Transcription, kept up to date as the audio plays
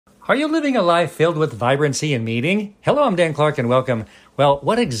Are you living a life filled with vibrancy and meaning? Hello, I'm Dan Clark and welcome. Well,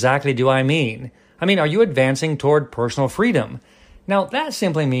 what exactly do I mean? Are you advancing toward personal freedom? Now, that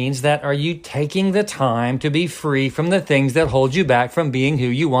simply means that are you taking the time to be free from the things that hold you back from being who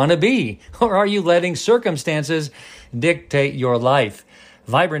you want to be? Or are you letting circumstances dictate your life?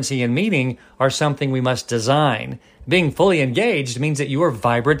 Vibrancy and meaning are something we must design. Being fully engaged means that you are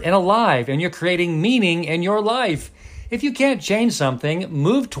vibrant and alive and you're creating meaning in your life. If you can't change something,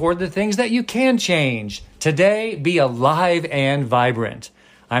 move toward the things that you can change. Today, be alive and vibrant.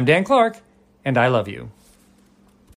 I'm Dan Clark, and I love you.